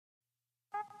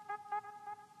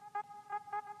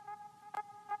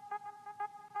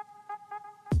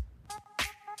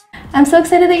I'm so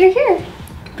excited that you're here.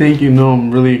 Thank you. No,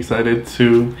 I'm really excited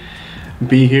to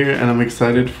be here, and I'm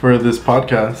excited for this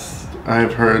podcast.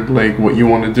 I've heard like what you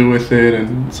want to do with it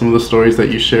and some of the stories that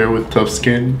you share with Tough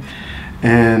Skin,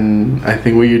 and I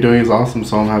think what you're doing is awesome,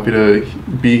 so I'm happy to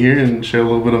be here and share a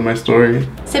little bit of my story.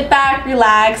 Sit back,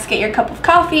 relax, get your cup of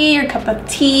coffee, your cup of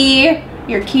tea,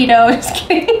 your keto. Just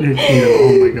kidding. Your keto,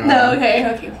 oh my god. No,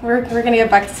 okay. We're gonna get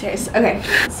back to serious. Okay,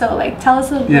 so like tell us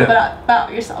a little bit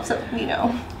about yourself so we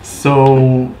know.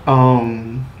 So,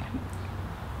 well,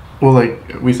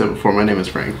 like we said before, my name is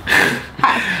Frank.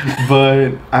 Hi.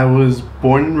 But I was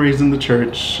born and raised in the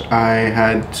church. I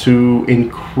had two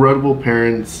incredible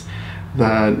parents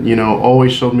that, you know,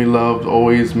 always showed me love,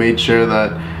 always made sure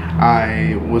that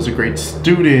I was a great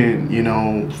student, you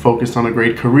know, focused on a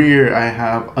great career. I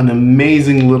have an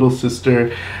amazing little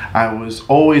sister. I was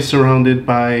always surrounded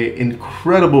by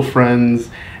incredible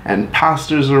friends and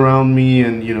pastors around me,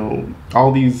 and, you know,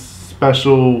 all these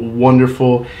special,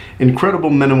 wonderful, incredible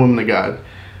men and women of God.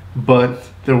 But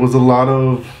there was a lot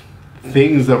of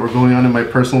things that were going on in my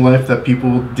personal life that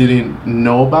people didn't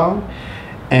know about,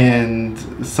 and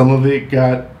some of it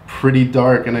got pretty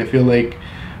dark. And I feel like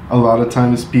a lot of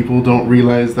times people don't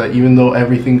realize that even though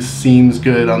everything seems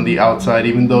good on the outside,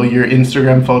 even though your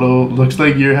Instagram photo looks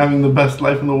like you're having the best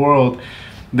life in the world,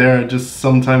 there are just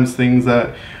sometimes things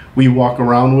that we walk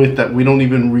around with that we don't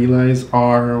even realize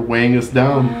are weighing us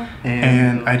down.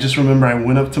 And I just remember I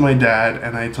went up to my dad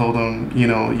and I told him, you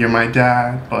know, you're my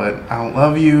dad, but I don't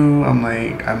love you. I'm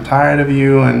like, I'm tired of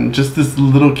you. And just this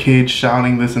little kid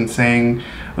shouting this and saying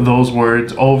those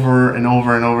words over and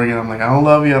over and over again. I'm like, I don't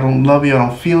love you, I don't love you, I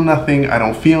don't feel nothing, I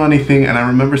don't feel anything. And I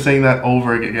remember saying that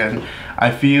over again. I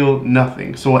feel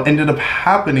nothing. So what ended up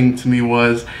happening to me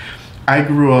was I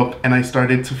grew up and I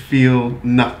started to feel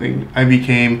nothing. I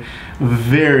became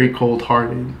very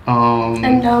cold-hearted.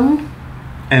 And numb.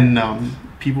 And numb.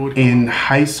 People in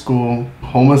high school,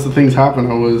 homeless things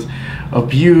happened. I was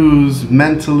abused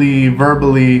mentally,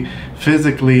 verbally,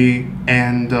 physically,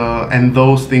 and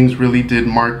those things really did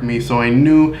mark me. So I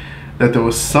knew that there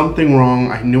was something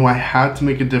wrong. I knew I had to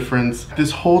make a difference.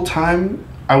 This whole time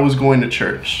I was going to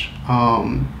church,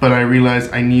 but I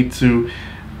realized I need to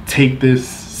take this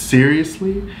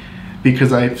seriously,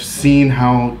 because I've seen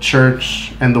how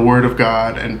church and the Word of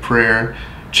God and prayer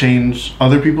change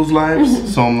other people's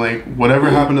lives. So I'm like, whatever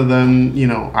happened to them, you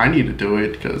know, I need to do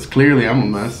it, because clearly I'm a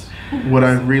mess. What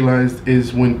I've realized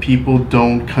is when people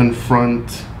don't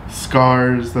confront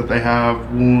scars that they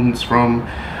have, wounds from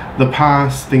the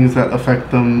past, things that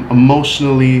affect them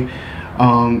emotionally,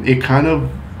 it kind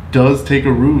of does take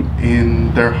a root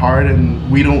in their heart, and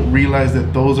we don't realize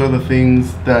that those are the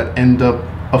things that end up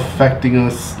affecting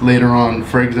us later on.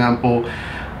 For example,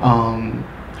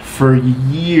 for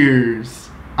years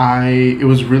it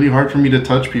was really hard for me to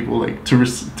touch people, like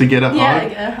to get a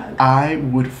hug. I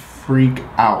would freak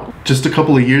out. Just a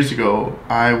couple of years ago,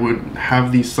 I would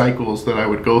have these cycles that I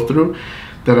would go through,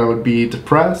 that I would be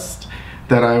depressed,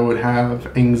 that I would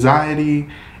have anxiety,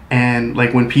 and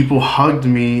like when people hugged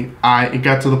me, it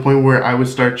got to the point where I would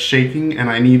start shaking, and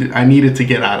I needed to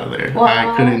get out of there. Wow.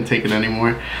 I couldn't take it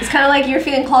anymore. It's kind of like you're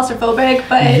feeling claustrophobic,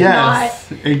 but yes,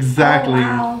 not. Exactly.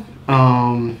 Oh,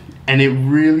 wow. And it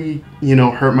really, you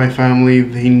know, hurt my family.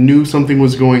 They knew something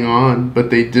was going on, but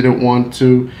they didn't want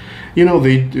to, you know,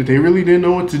 they really didn't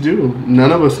know what to do.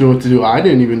 None of us knew what to do. I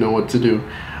didn't even know what to do.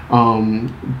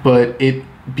 But it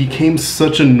became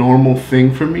such a normal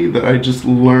thing for me that I just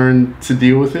learned to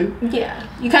deal with it. Yeah,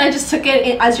 you kind of just took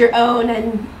it as your own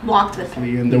and walked with it.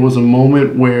 And there was a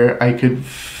moment where I could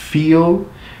feel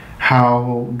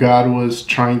how God was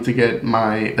trying to get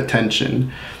my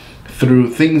attention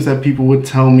through things that people would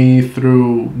tell me,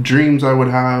 through dreams I would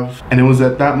have. And it was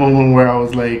at that moment where I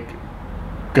was like,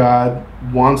 God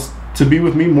wants to be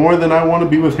with me more than I want to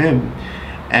be with him.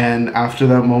 And after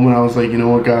that moment, I was like, you know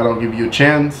what, God, I'll give you a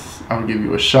chance. I'll give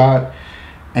you a shot.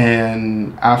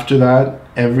 And after that,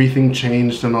 everything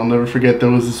changed. And I'll never forget, there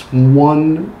was this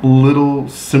one little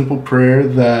simple prayer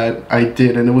that I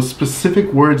did. And it was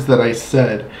specific words that I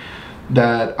said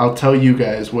that I'll tell you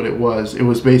guys what it was. It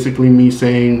was basically me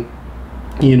saying,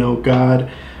 you know, God,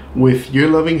 with your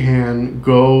loving hand,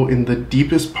 go in the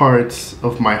deepest parts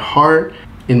of my heart,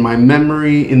 in my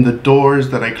memory, in the doors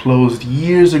that I closed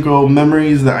years ago,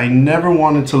 memories that I never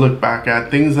wanted to look back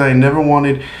at, things that I never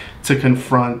wanted to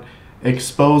confront.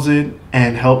 Expose it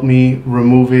and help me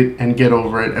remove it and get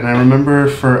over it. And I remember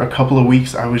for a couple of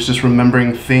weeks I was just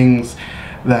remembering things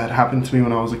that happened to me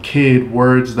when I was a kid,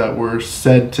 words that were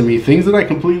said to me, things that I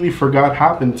completely forgot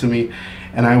happened to me,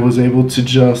 and I was able to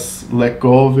just let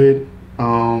go of it.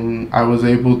 I was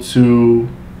able to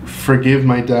forgive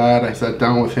my dad. I sat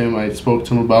down with him. I spoke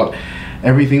to him about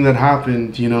everything that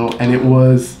happened, you know, and it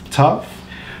was tough,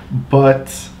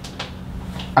 but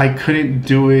I couldn't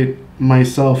do it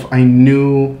myself. I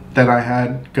knew that I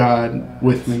had God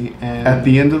with me, and at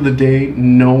the end of the day,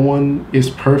 no one is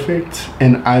perfect,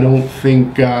 and I don't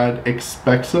think God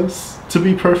expects us to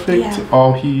be perfect. Yeah.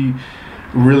 All he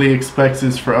really expects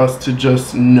is for us to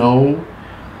just know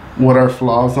what our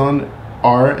flaws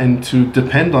are and to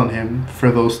depend on him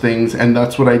for those things. And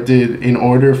that's what I did in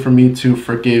order for me to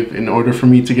forgive, in order for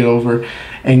me to get over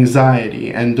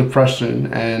anxiety and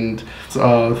depression and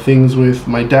things with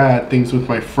my dad, things with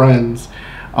my friends.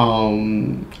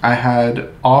 I had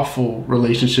awful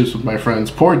relationships with my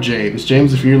friends. Poor James.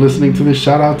 James, if you're listening to this,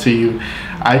 shout out to you.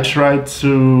 I tried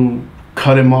to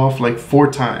cut him off like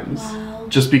 4 times. Wow.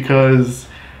 Just because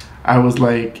I was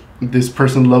like, this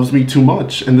person loves me too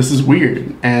much and this is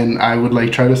weird, and I would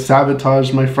like try to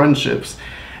sabotage my friendships.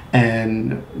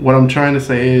 And what I'm trying to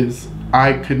say is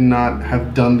I could not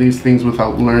have done these things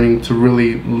without learning to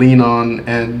really lean on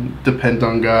and depend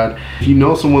on God. If you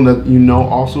know someone that you know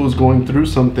also is going through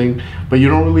something, but you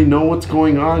don't really know what's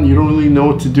going on, you don't really know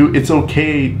what to do, it's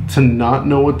okay to not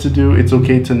know what to do. It's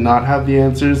okay to not have the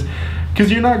answers,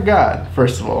 because you're not God,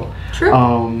 first of all. True.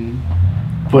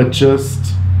 But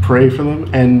just pray for them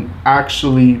and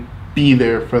actually be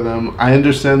there for them. I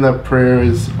understand that prayer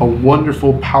is a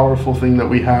wonderful, powerful thing that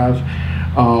we have.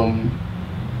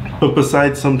 But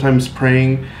besides sometimes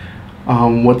praying,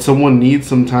 what someone needs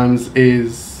sometimes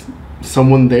is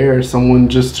someone there, someone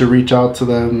just to reach out to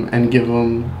them and give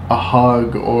them a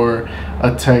hug or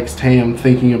a text. Hey, I'm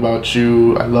thinking about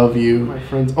you. I love you. My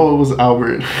friends. Oh, it was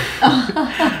Albert.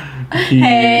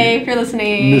 Hey, if you're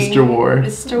listening, Mr. War.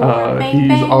 Mr. War, bang, he's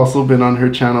bang. also been on her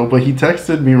channel, but he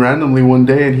texted me randomly one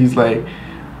day and he's like,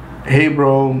 hey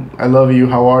bro, I love you,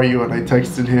 how are you? And I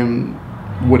texted him,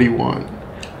 what do you want?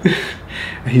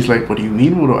 And he's like, what do you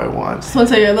mean, what do I want? Just want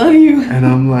to tell you I love you. And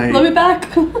I'm like, love me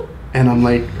back. and I'm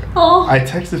like, oh. I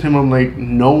texted him, I'm like,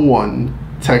 no one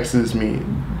texts me,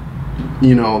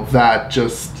 you know, that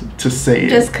just to say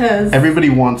just it. because Everybody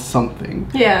wants something.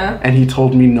 Yeah. And he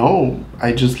told me, no,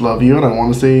 I just love you and I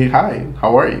want to say hi,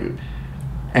 how are you?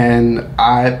 And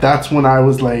that's when I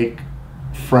was like,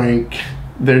 Frank,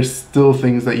 there's still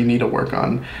things that you need to work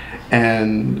on.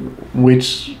 And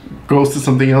which goes to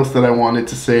something else that I wanted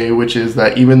to say, which is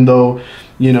that even though,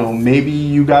 you know, maybe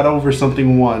you got over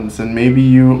something once and maybe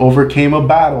you overcame a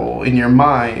battle in your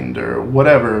mind or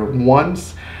whatever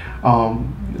once,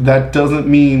 that doesn't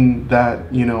mean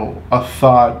that, you know, a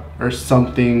thought or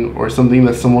something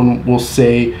that someone will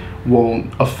say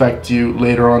won't affect you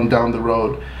later on down the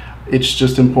road. It's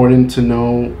just important to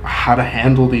know how to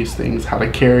handle these things, how to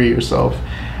carry yourself,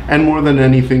 and more than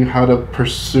anything, how to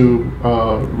pursue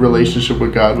a relationship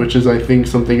with God, which is, I think,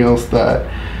 something else that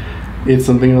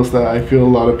I feel a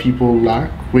lot of people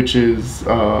lack, which is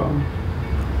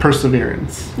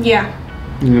perseverance. Yeah.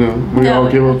 You know, we all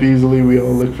give up easily. We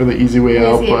all look for the easy way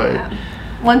out, but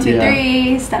 1, 2,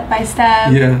 3, step by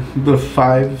step. Yeah, the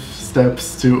 5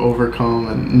 steps to overcome.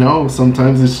 And no,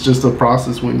 sometimes it's just a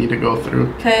process we need to go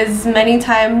through. Because many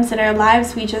times in our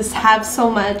lives we just have so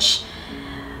much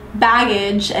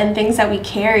baggage and things that we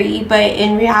carry, but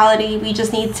in reality we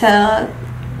just need to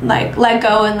like let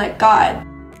go and let God.